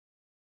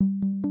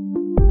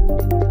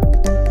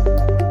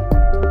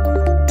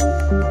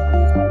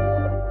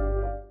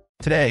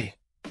Today,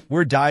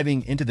 we're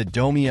diving into the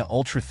DOMMIA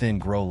Ultra-Thin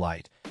Grow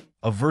Light,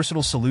 a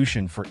versatile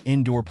solution for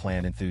indoor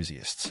plant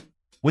enthusiasts.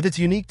 With its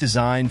unique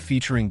design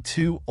featuring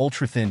two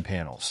ultra-thin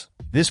panels,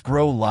 this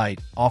grow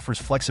light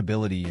offers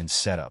flexibility in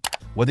setup,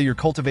 whether you're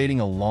cultivating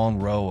a long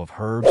row of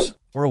herbs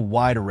or a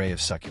wide array of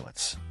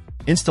succulents.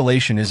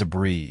 Installation is a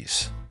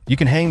breeze. You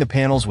can hang the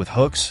panels with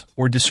hooks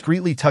or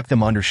discreetly tuck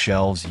them under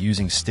shelves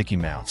using sticky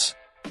mounts.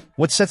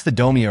 What sets the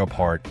DOMMIA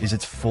apart is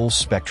its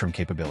full-spectrum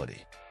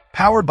capability.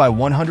 Powered by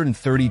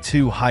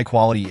 132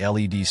 high-quality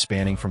LEDs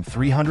spanning from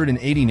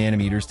 380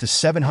 nanometers to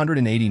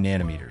 780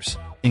 nanometers,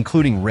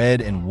 including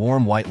red and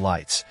warm white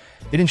lights,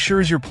 it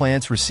ensures your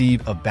plants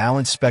receive a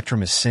balanced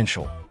spectrum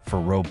essential for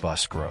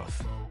robust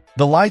growth.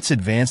 The light's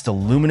advanced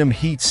aluminum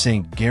heat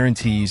sink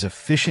guarantees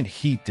efficient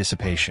heat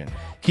dissipation,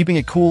 keeping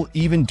it cool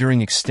even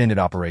during extended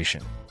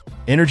operation.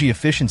 Energy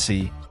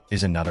efficiency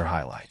is another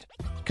highlight.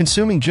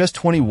 Consuming just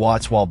 20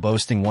 watts while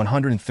boasting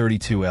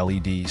 132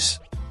 LEDs,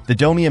 the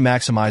DOMMIA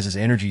maximizes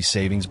energy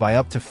savings by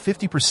up to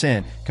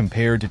 50%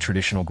 compared to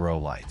traditional grow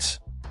lights.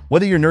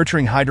 Whether you're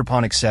nurturing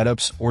hydroponic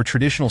setups or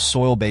traditional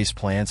soil-based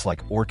plants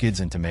like orchids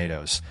and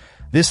tomatoes,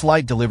 this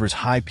light delivers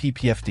high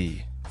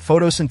ppfd,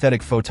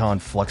 photosynthetic photon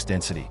flux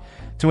density,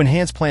 to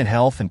enhance plant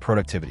health and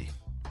productivity.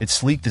 Its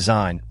sleek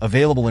design,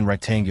 available in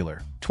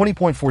rectangular,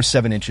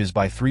 20.47 inches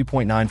by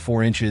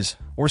 3.94 inches,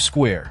 or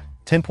square,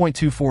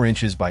 10.24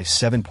 inches by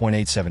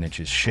 7.87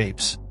 inches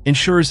shapes,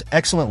 ensures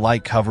excellent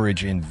light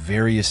coverage in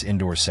various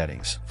indoor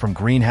settings, from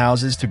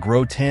greenhouses to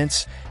grow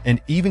tents and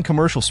even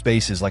commercial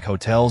spaces like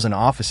hotels and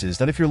offices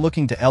that if you're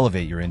looking to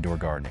elevate your indoor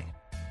gardening.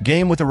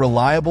 Game with a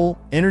reliable,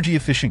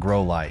 energy-efficient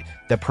grow light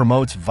that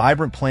promotes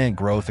vibrant plant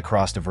growth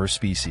across diverse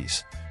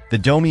species. The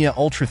DOMMIA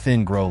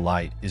Ultra-Thin Grow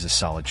Light is a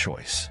solid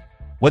choice.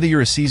 Whether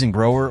you're a seasoned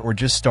grower or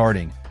just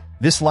starting,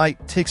 this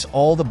light ticks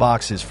all the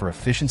boxes for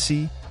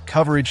efficiency,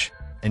 coverage,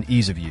 and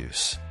ease of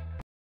use.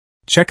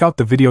 Check out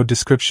the video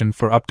description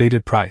for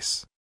updated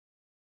price.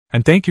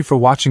 And thank you for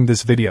watching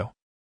this video.